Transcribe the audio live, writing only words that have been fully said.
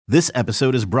This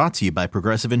episode is brought to you by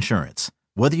Progressive Insurance.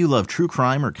 Whether you love true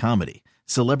crime or comedy,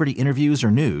 celebrity interviews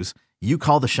or news, you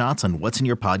call the shots on what's in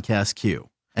your podcast queue.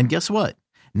 And guess what?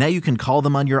 Now you can call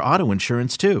them on your auto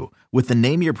insurance too with the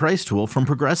Name Your Price tool from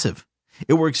Progressive.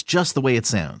 It works just the way it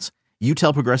sounds. You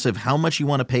tell Progressive how much you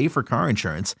want to pay for car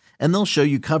insurance, and they'll show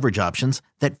you coverage options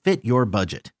that fit your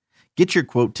budget. Get your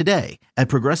quote today at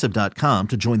Progressive.com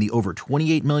to join the over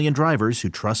 28 million drivers who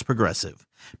trust Progressive.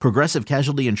 Progressive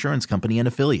Casualty Insurance Company and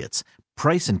Affiliates.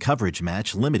 Price and coverage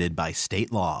match limited by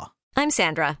state law. I'm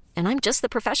Sandra, and I'm just the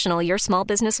professional your small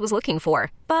business was looking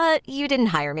for. But you didn't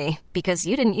hire me because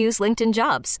you didn't use LinkedIn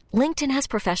Jobs. LinkedIn has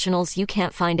professionals you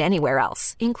can't find anywhere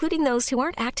else, including those who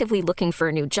aren't actively looking for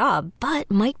a new job, but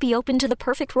might be open to the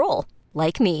perfect role,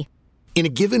 like me. In a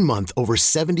given month, over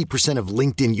 70% of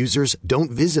LinkedIn users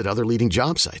don't visit other leading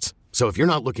job sites. So if you're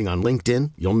not looking on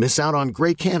LinkedIn, you'll miss out on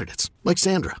great candidates like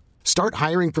Sandra. Start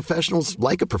hiring professionals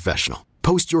like a professional.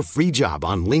 Post your free job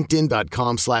on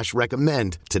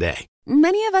linkedin.com/recommend today.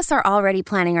 Many of us are already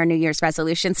planning our New Year's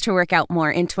resolutions to work out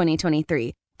more in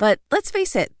 2023. But let's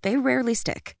face it, they rarely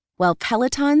stick. Well,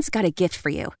 Peloton's got a gift for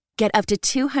you. Get up to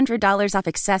 $200 off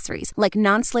accessories like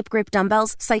non-slip grip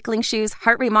dumbbells, cycling shoes,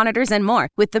 heart rate monitors, and more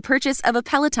with the purchase of a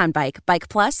Peloton bike, Bike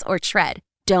Plus, or Tread.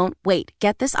 Don't wait.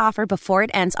 Get this offer before it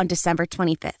ends on December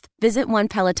 25th. Visit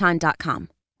onepeloton.com.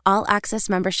 All access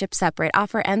membership separate.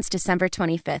 Offer ends December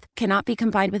 25th. Cannot be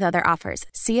combined with other offers.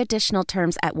 See additional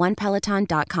terms at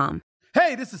onepeloton.com.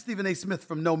 Hey, this is Stephen A. Smith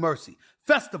from No Mercy.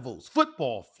 Festivals,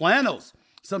 football, flannels.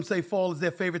 Some say fall is their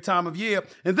favorite time of year.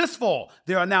 And this fall,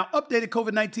 there are now updated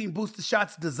COVID-19 booster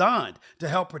shots designed to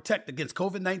help protect against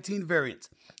COVID-19 variants.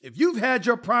 If you've had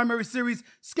your primary series,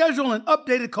 schedule an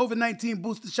updated COVID-19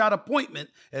 booster shot appointment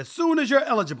as soon as you're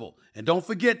eligible. And don't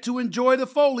forget to enjoy the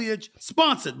foliage,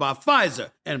 sponsored by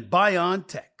Pfizer and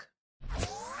BioNTech.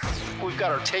 We've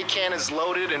got our take cannons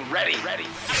loaded and ready.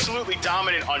 Absolutely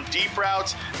dominant on deep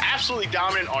routes. Absolutely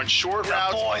dominant on short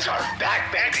routes. Boys are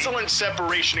back, baby. Excellent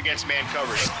separation against man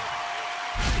coverage.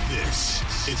 This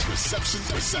is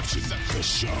Reception, the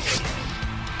show.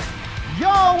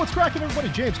 Yo, what's cracking, everybody?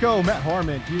 James Coe, Matt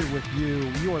Harmon here with you.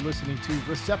 You are listening to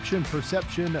Reception,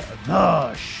 Perception,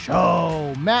 the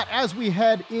show. Matt, as we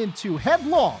head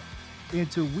headlong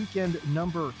into weekend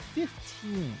number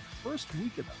 15, first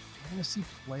week of the fantasy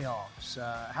playoffs.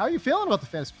 How are you feeling about the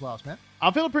fantasy playoffs, man?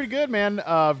 I'm feeling pretty good, man.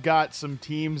 I've got some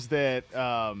teams that,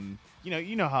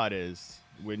 you know how it is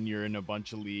when you're in a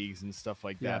bunch of leagues and stuff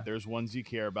like that. Yeah. There's ones you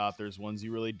care about. There's ones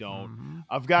you really don't. Mm-hmm.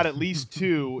 I've got at least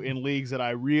two in leagues that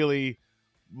I really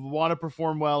want to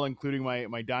perform well, including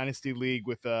my dynasty league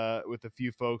with a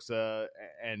few folks.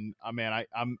 I'm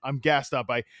gassed up.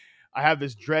 I have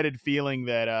this dreaded feeling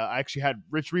that I actually had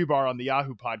Rich Rebar on the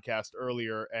Yahoo podcast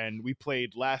earlier, and we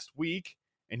played last week,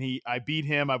 and I beat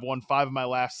him. I've won 5 of my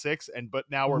last 6, but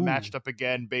now we're matched up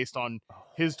again based on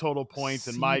his total points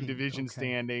and my division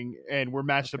standing, and we're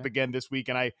matched up again this week,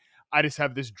 and I just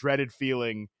have this dreaded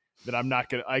feeling that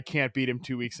I can't beat him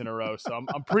 2 weeks in a row. So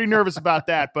I'm pretty nervous about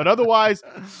that, but otherwise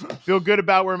feel good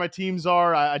about where my teams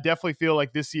are. I definitely feel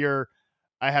like this year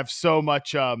I have so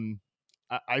much, all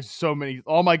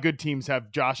my good teams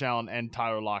have Josh Allen and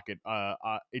Tyler Lockett,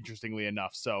 interestingly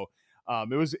enough. So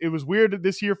it was weird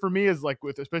this year for me, is like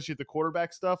especially the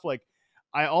quarterback stuff. Like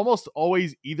I almost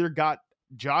always either got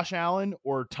Josh Allen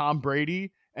or Tom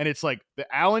Brady, and it's like the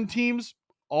Allen teams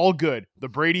all good, the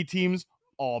Brady teams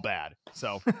all bad.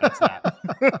 So that's that.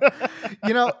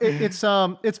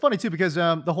 It's funny too, because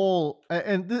the whole,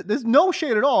 and there's no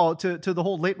shade at all to the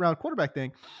whole late round quarterback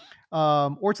thing.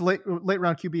 Or to late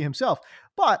round QB himself.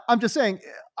 But I'm just saying,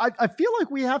 I feel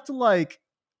like we have to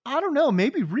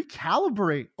maybe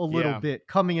recalibrate a little bit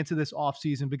coming into this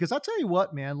offseason, because I'll tell you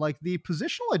what, man, like the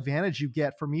positional advantage you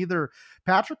get from either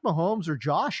Patrick Mahomes or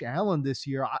Josh Allen this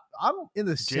year, I'm in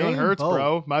the same Jalen Hurts, boat.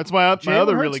 bro. That's my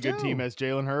other Hurts really good too. team has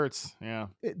Jalen Hurts. Yeah.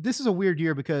 This is a weird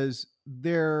year because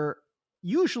there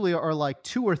usually are like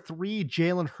 2 or 3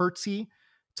 Jalen Hurtsy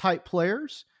type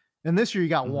players. And this year you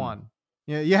got one.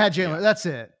 Yeah, you had Jalen. That's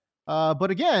it. But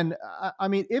again, I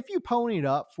mean, if you ponied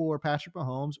up for Patrick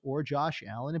Mahomes or Josh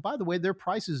Allen, and by the way, their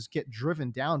prices get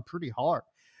driven down pretty hard.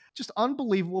 Just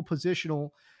unbelievable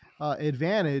positional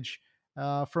advantage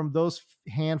from those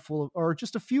handful of, or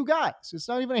just a few guys. It's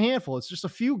not even a handful. It's just a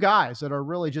few guys that are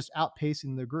really just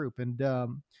outpacing the group. And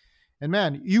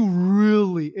man, you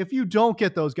really, if you don't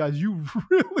get those guys, you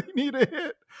really need a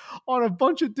hit on a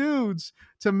bunch of dudes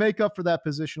to make up for that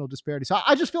positional disparity. So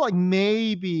I just feel like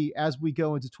maybe as we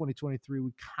go into 2023,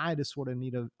 we kind of sort of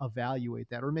need to evaluate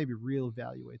that, or maybe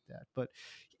reevaluate that. But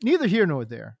neither here nor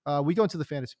there. We go into the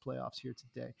fantasy playoffs here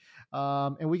today,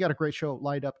 and we got a great show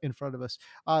lined up in front of us.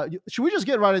 Should we just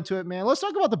get right into it, man? Let's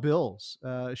talk about the Bills,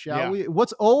 shall we?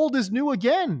 What's old is new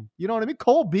again. You know what I mean?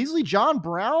 Cole Beasley, John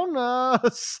Brown,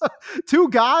 two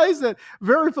guys that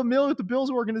very familiar with the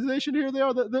Bills organization. Here they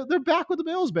are. They're back with the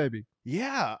Bills, baby.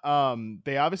 Yeah.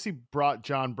 They obviously brought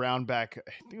John Brown back.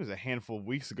 I think it was a handful of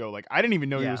weeks ago. Like, I didn't even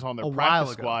know he was on their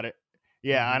practice squad.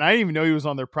 Yeah, and I didn't even know he was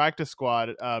on their practice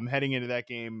squad heading into that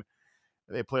game.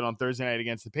 They played on Thursday night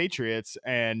against the Patriots,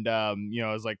 and I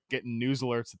was like getting news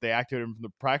alerts that they activated him from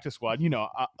the practice squad.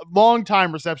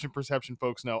 Long-time reception perception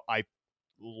folks know I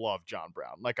love John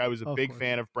Brown. Like, I was a big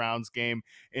fan of Brown's game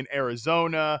in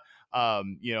Arizona.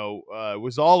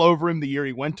 Was all over him the year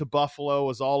he went to Buffalo,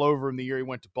 was all over him the year he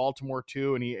went to Baltimore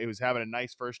too, and he was having a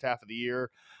nice first half of the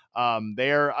year.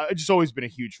 I've just always been a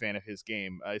huge fan of his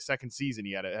game. His second season,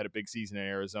 he had a big season in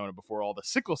Arizona before all the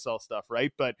sickle cell stuff,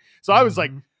 right? But so I was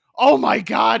like, oh my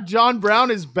God, John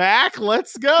Brown is back.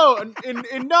 Let's go.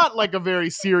 And not like a very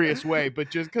serious way,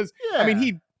 but just because, I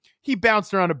mean, he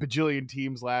bounced around a bajillion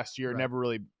teams last year. Right. Never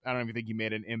really, I don't even think he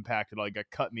made an impact at all. He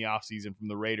got cut in the offseason from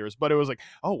the Raiders, but it was like,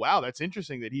 oh wow, that's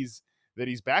interesting that he's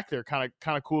back there. Kind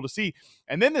of cool to see.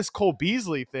 And then this Cole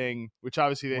Beasley thing, which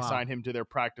obviously they signed him to their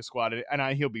practice squad,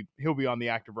 and he'll be on the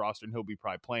active roster, and he'll be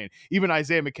probably playing. Even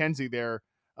Isaiah McKenzie, their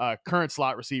current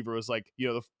slot receiver, was like,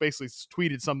 basically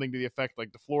tweeted something to the effect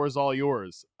like, the floor is all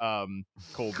yours,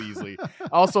 Cole Beasley. I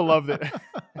also love that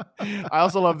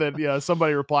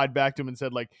somebody replied back to him and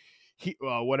said like, he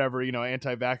whatever,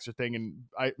 anti-vaxxer thing, and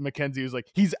McKenzie was like,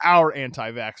 he's our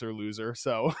anti-vaxxer loser.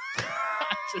 So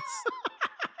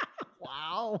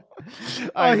wow.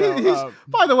 By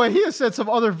the way, he has said some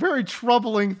other very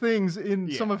troubling things in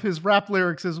some of his rap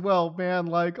lyrics as well, man.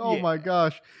 Like, oh my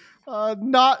gosh.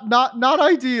 Not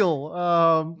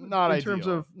ideal. Not in terms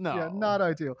of not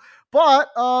ideal. But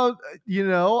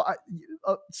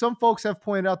some folks have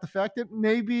pointed out the fact that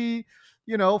maybe,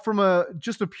 from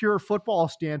just a pure football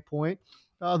standpoint,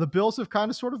 the Bills have kind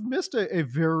of sort of missed a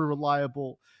very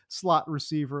reliable slot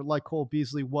receiver like Cole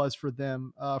Beasley was for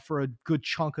them for a good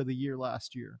chunk of the year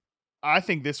last year. I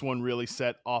think this one really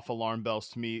set off alarm bells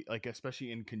to me, like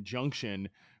especially in conjunction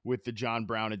with the John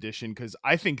Brown addition, because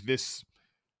I think it's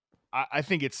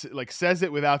like says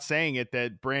it without saying it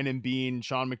that Brandon Beane,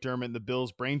 Sean McDermott, and the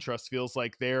Bills Brain Trust feels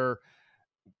like their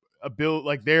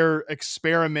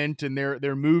experiment and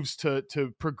their moves to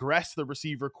progress the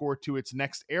receiver core to its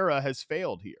next era has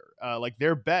failed here. Like,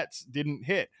 their bets didn't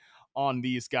hit on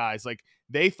these guys. Like,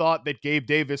 they thought that Gabe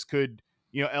Davis could,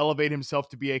 elevate himself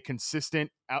to be a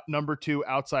consistent number 2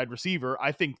 outside receiver.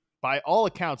 I think by all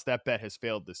accounts, that bet has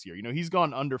failed this year. He's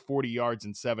gone under 40 yards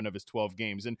in 7 of his 12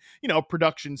 games. And,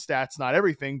 production stats, not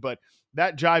everything, but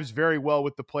that jives very well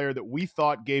with the player that we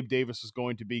thought Gabe Davis was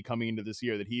going to be coming into this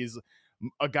year, that he is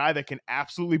a guy that can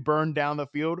absolutely burn down the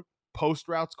field, post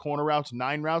routes, corner routes,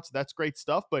 9 routes. That's great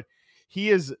stuff. But he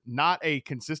is not a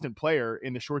consistent player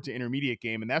in the short to intermediate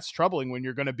game. And that's troubling when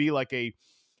you're going to be like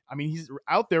he's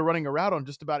out there running a route on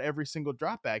just about every single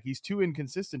drop back. He's too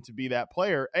inconsistent to be that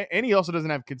player. And he also doesn't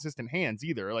have consistent hands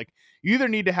either. Like, you either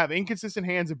need to have inconsistent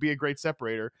hands and be a great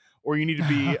separator, or you need to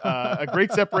be a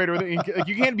great separator. Like,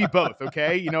 you can't be both.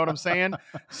 Okay. You know what I'm saying?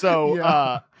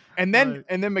 So, and then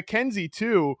McKenzie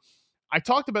too. I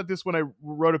talked about this when I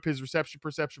wrote up his reception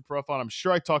perception profile. I'm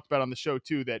sure I talked about it on the show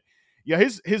too, that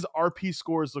his RP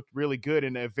scores looked really good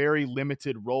in a very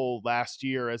limited role last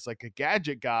year as like a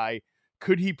gadget guy.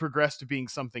 Could he progress to being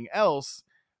something else?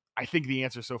 I think the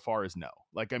answer so far is no.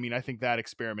 Like, I think that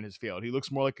experiment has failed. He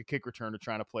looks more like a kick returner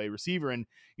trying to play receiver. And,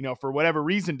 for whatever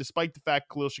reason, despite the fact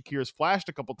Khalil Shakir has flashed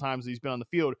a couple times he's been on the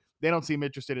field, they don't seem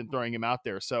interested in throwing him out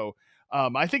there. So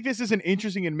I think this is an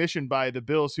interesting admission by the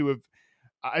Bills, who have,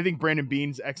 I think Brandon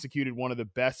Beane's executed one of the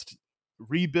best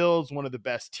rebuilds, one of the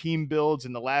best team builds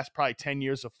in the last probably 10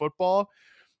 years of football.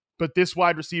 But this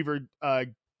wide receiver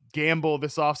gamble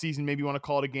this offseason, maybe you want to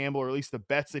call it a gamble, or at least the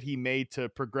bets that he made to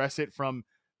progress it from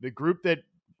the group that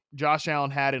Josh Allen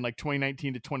had in like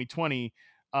 2019 to 2020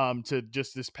 to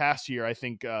just this past year. I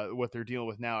think what they're dealing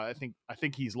with now, I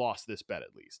think he's lost this bet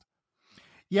at least.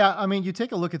 Yeah, you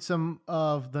take a look at some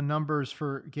of the numbers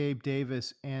for Gabe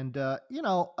Davis, and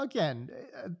again,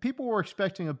 people were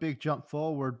expecting a big jump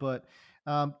forward, but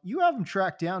you have him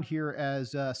tracked down here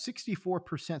as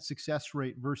 64% success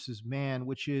rate versus man,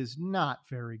 which is not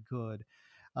very good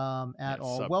at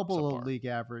all. Well below league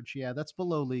average. Yeah, that's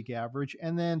below league average.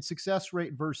 And then success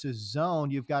rate versus zone,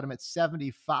 you've got him at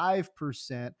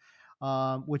 75%.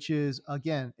 which is,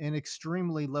 again, an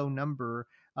extremely low number.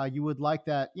 You would like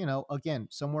that, again,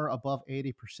 somewhere above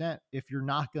 80%. If you're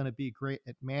not going to be great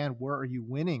at man, where are you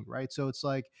winning, right? So it's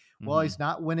like, well, he's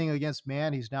not winning against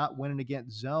man. He's not winning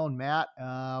against zone, Matt.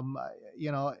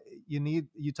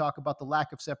 You talk about the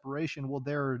lack of separation. Well,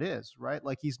 there it is, right?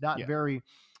 Like he's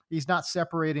not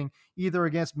separating either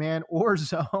against man or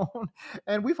zone.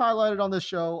 And we've highlighted on this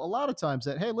show a lot of times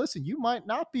that, hey, listen, you might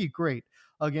not be great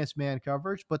against man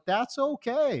coverage, but that's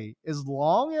okay as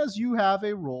long as you have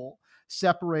a role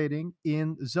separating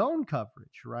in zone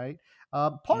coverage, right?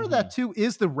 Part of that too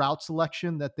is the route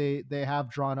selection that they have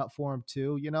drawn up for him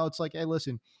too. It's like, hey,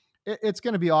 listen, it's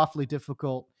going to be awfully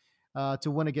difficult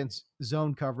to win against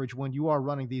zone coverage when you are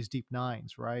running these deep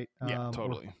nines, right? Yeah,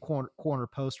 totally. Corner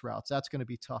post routes. That's going to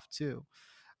be tough too.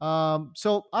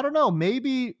 So I don't know,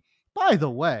 maybe, by the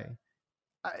way,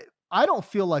 I don't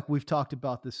feel like we've talked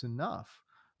about this enough,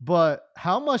 but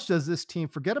how much does this team,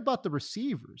 forget about the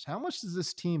receivers, how much does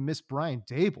this team miss Brian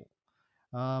Daboll?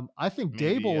 I think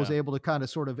Daboll was able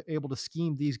to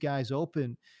scheme these guys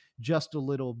open just a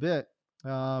little bit.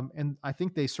 And I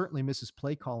think they certainly miss his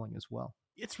play calling as well.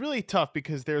 It's really tough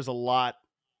because there's a lot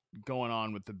going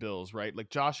on with the Bills, right? Like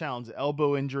Josh Allen's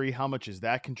elbow injury, how much has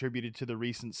that contributed to the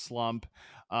recent slump?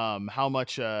 How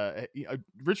much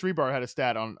Rich Rebar had a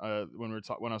stat on when I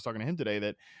was talking to him today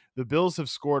that the Bills have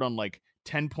scored on like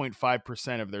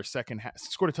 10.5% of their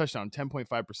scored a touchdown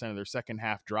 10.5% of their second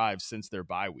half drives since their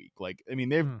bye week. Like, I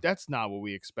mean, that's not what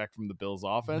we expect from the Bills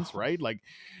offense, right? Like,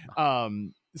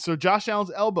 so Josh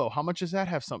Allen's elbow, how much does that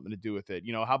have something to do with it?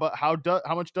 How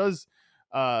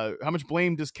much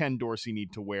blame does Ken Dorsey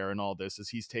need to wear in all this as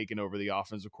he's taken over the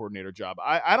offensive coordinator job?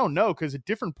 I don't know, because at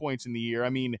different points in the year, I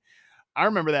mean, I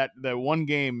remember that one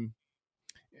game,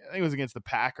 I think it was against the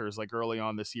Packers, like early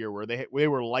on this year, where they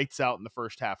were lights out in the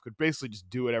first half, could basically just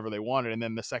do whatever they wanted, and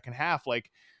then the second half, like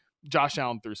Josh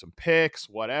Allen threw some picks,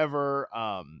 whatever.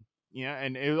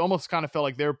 And it almost kind of felt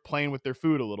like they're playing with their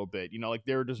food a little bit, like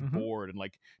they were just bored and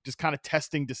like just kind of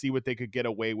testing to see what they could get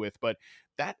away with. But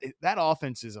that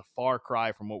offense is a far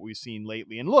cry from what we've seen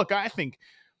lately. And look, I think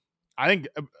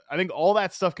all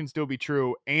that stuff can still be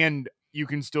true, and you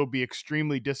can still be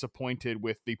extremely disappointed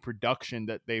with the production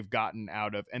that they've gotten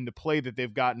out of and the play that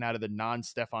they've gotten out of the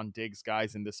non-Stephon Diggs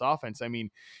guys in this offense. I mean,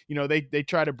 they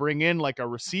try to bring in like a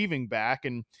receiving back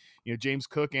and, James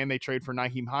Cook, and they trade for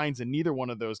Nyheim Hines, and neither one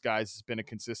of those guys has been a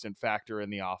consistent factor in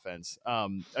the offense. How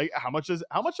much does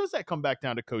that come back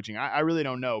down to coaching? I really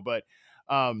don't know, but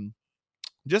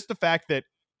just the fact that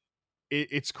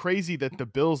it's crazy that the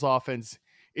Bills offense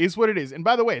is what it is. And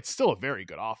by the way, it's still a very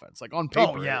good offense. Like on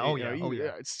paper,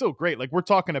 it's still great. Like we're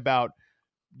talking about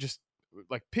just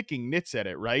like picking nits at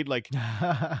it, right? Like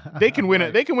they can win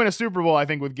it. They can win a Super Bowl, I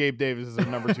think, with Gabe Davis as a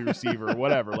number 2 receiver or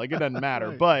whatever. Like it doesn't matter.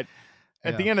 Right. But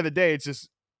at the end of the day, it's just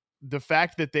the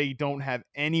fact that they don't have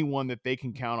anyone that they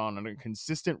can count on a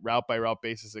consistent route by route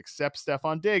basis except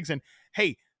Stephon Diggs. And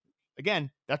hey,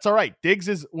 again, that's all right. Diggs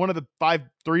is one of the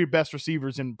 3 best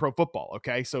receivers in pro football.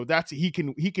 Okay. So he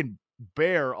can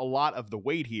bear a lot of the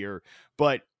weight here.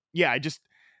 But yeah,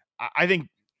 I think,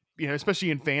 especially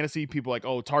in fantasy, people like,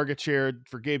 oh, target share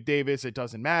for Gabe Davis, it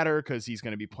doesn't matter because he's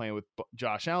going to be playing with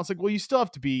Josh Allen. It's like, well, you still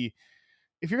have to be,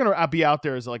 if you're going to be out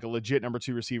there as like a legit number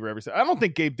 2 receiver every time. I don't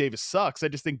think Gabe Davis sucks. I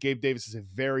just think Gabe Davis is a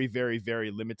very, very,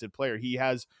 very limited player.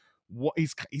 He's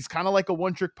kind of like a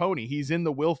one-trick pony. He's in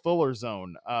the Will Fuller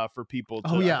zone for people to,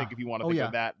 I think, if you want to think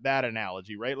of that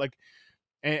analogy, right? Like,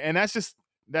 and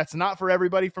that's not for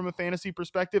everybody from a fantasy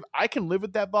perspective. I can live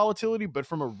with that volatility, but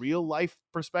from a real life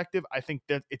perspective, I think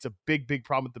that it's a big, big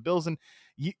problem with the Bills. And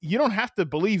you don't have to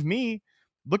believe me.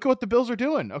 Look at what the Bills are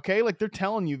doing. Okay. Like they're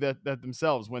telling you that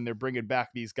themselves when they're bringing back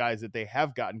these guys that they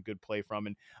have gotten good play from.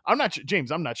 And I'm not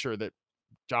sure that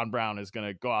John Brown is going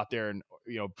to go out there and,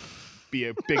 be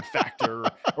a big factor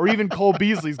or even Cole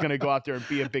Beasley is going to go out there and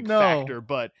be a big factor.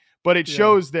 But it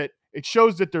shows that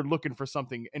they're looking for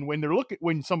something. And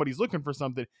when somebody's looking for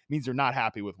something, it means they're not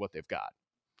happy with what they've got.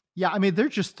 Yeah. I mean, they're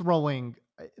just throwing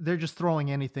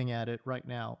anything at it right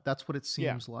now. That's what it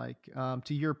seems like.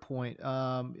 To your point,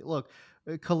 look,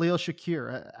 Khalil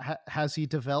Shakir, has he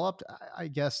developed? I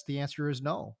guess the answer is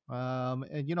no.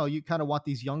 And you kind of want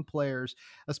these young players,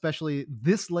 especially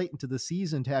this late into the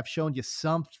season, to have shown you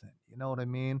something, you know what I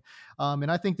mean?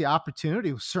 And I think the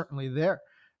opportunity was certainly there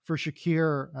for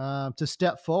Shakir to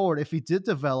step forward if he did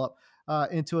develop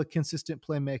into a consistent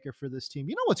playmaker for this team.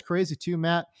 You know what's crazy too,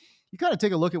 Matt? You kind of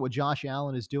take a look at what Josh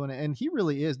Allen is doing, and he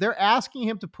really is. They're asking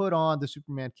him to put on the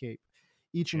Superman cape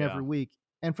each and every week.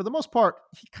 And for the most part,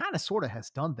 he kind of sort of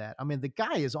has done that. I mean, the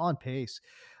guy is on pace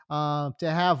to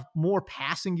have more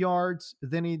passing yards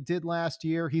than he did last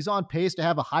year. He's on pace to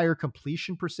have a higher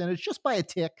completion percentage just by a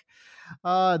tick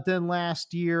than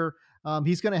last year.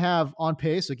 He's going to have on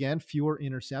pace, again, fewer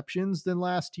interceptions than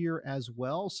last year as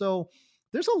well. So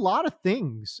there's a lot of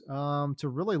things to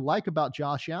really like about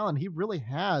Josh Allen. He really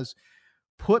has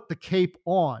put the cape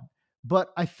on.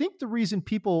 But I think the reason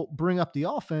people bring up the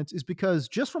offense is because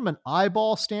just from an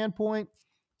eyeball standpoint,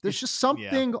 there's just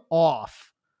something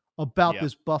off about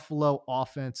this Buffalo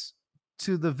offense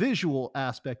to the visual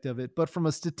aspect of it. But from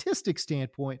a statistic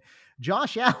standpoint,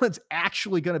 Josh Allen's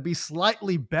actually going to be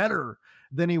slightly better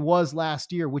than he was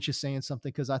last year, which is saying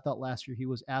something because I thought last year he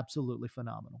was absolutely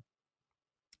phenomenal.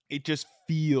 It just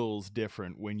feels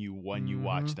different when you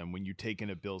watch them, when you take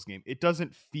in a Bills game. It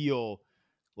doesn't feel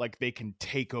like they can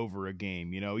take over a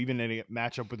game, even in a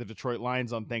matchup with the Detroit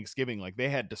Lions on Thanksgiving, like they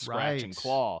had to scratch and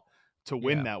claw to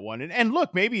win that one. And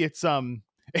look, maybe it's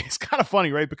kind of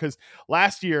funny, right? Because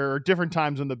last year or different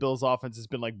times when the Bills offense has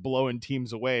been like blowing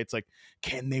teams away, it's like,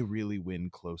 can they really win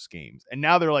close games? And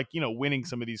now they're like, winning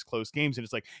some of these close games. And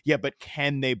it's like, yeah, but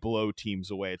can they blow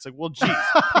teams away? It's like, well, geez.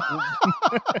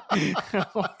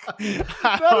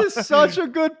 That is such a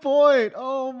good point.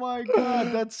 Oh my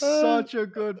God. That's such a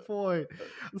good point.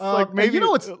 It's like maybe,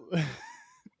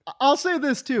 I'll say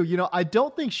this too. I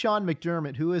don't think Sean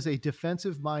McDermott, who is a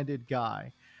defensive minded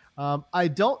guy, they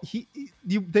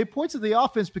point to the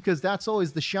offense because that's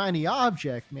always the shiny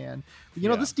object, man.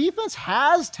 But, this defense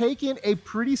has taken a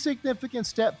pretty significant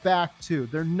step back too.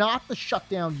 They're not the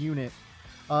shutdown unit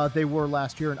they were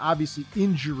last year. And obviously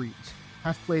injuries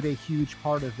have played a huge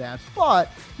part of that, but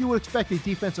you would expect a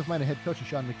defensive minded head coach,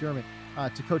 Sean McDermott,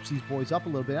 to coach these boys up a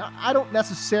little bit. I don't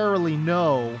necessarily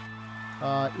know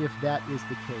if that is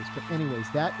the case, but anyways,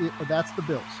 that's the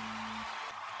Bills.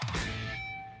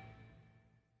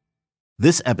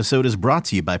 This episode is brought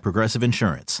to you by Progressive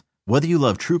Insurance. Whether you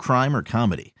love true crime or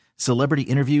comedy, celebrity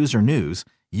interviews or news,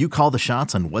 you call the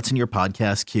shots on what's in your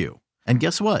podcast queue. And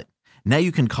guess what? Now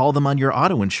you can call them on your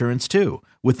auto insurance too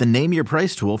with the Name Your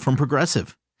Price tool from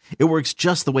Progressive. It works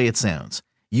just the way it sounds.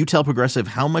 You tell Progressive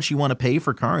how much you want to pay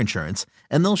for car insurance,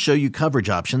 and they'll show you coverage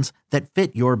options that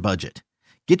fit your budget.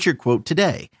 Get your quote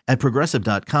today at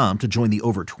Progressive.com to join the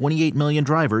over 28 million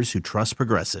drivers who trust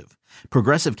Progressive.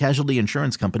 Progressive Casualty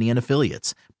Insurance Company and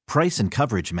Affiliates. Price and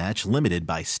coverage match limited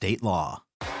by state law.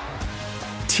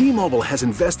 T-Mobile has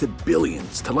invested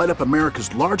billions to light up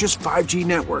America's largest 5G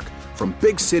network, from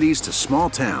big cities to small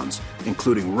towns,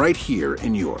 including right here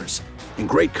in yours. And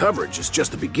great coverage is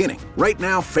just the beginning. Right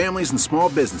now, families and small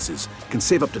businesses can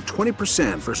save up to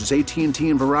 20% versus AT&T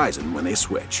and Verizon when they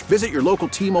switch. Visit your local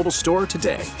T-Mobile store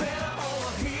today.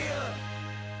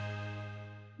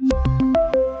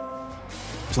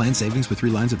 Plan savings with 3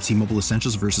 lines of T-Mobile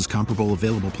Essentials versus comparable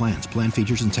available plans. Plan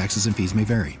features and taxes and fees may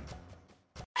vary.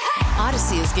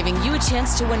 Odyssey is giving you a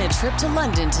chance to win a trip to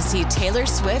London to see Taylor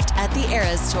Swift at the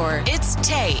Eras Tour. It's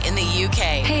Tay in the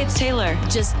UK. Hey, it's Taylor.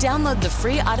 Just download the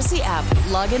free Odyssey app,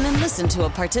 log in and listen to a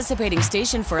participating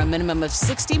station for a minimum of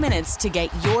 60 minutes to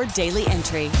get your daily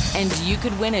entry. And you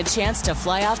could win a chance to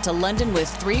fly off to London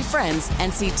with 3 friends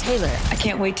and see Taylor. I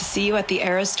can't wait to see you at the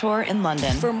Eras Tour in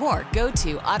London. For more, go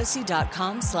to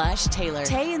odyssey.com/Taylor.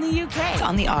 Tay in the UK. It's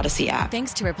on the Odyssey app.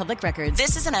 Thanks to Republic Records.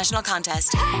 This is a national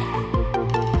contest.